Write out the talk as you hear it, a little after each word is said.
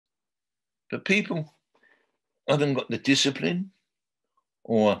But people haven't got the discipline,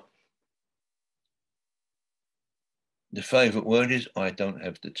 or the favourite word is, I don't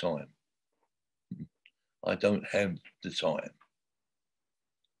have the time. I don't have the time.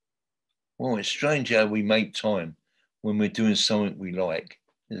 Well, it's strange how we make time when we're doing something we like,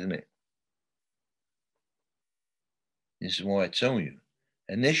 isn't it? This is why I tell you,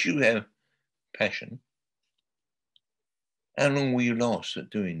 unless you have passion, how long will you last at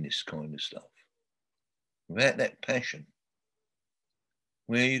doing this kind of stuff? Without that passion,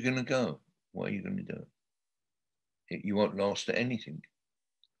 where are you going to go? What are you going to do? You won't last at anything,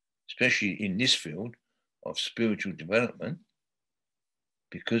 especially in this field of spiritual development,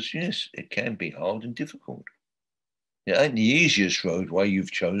 because yes, it can be hard and difficult. It ain't the easiest roadway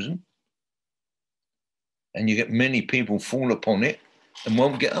you've chosen, and you get many people fall upon it and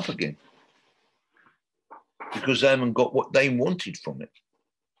won't get up again because they haven't got what they wanted from it.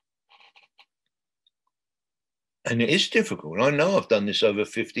 And it is difficult. I know I've done this over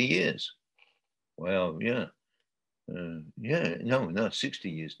 50 years. Well, yeah. 60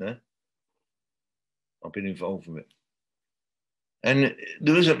 years now. I've been involved with it. And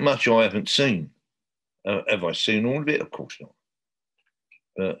there isn't much I haven't seen. Have I seen all of it? Of course not.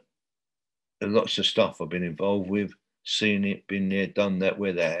 But lots of stuff I've been involved with, seen it, been there, done that,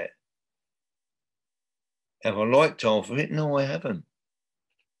 where they're at. Have I liked half of it? No, I haven't.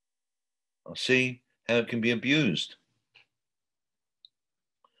 I see how it can be abused.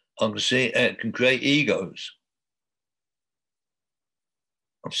 I can see how it can create egos.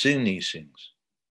 I've seen these things.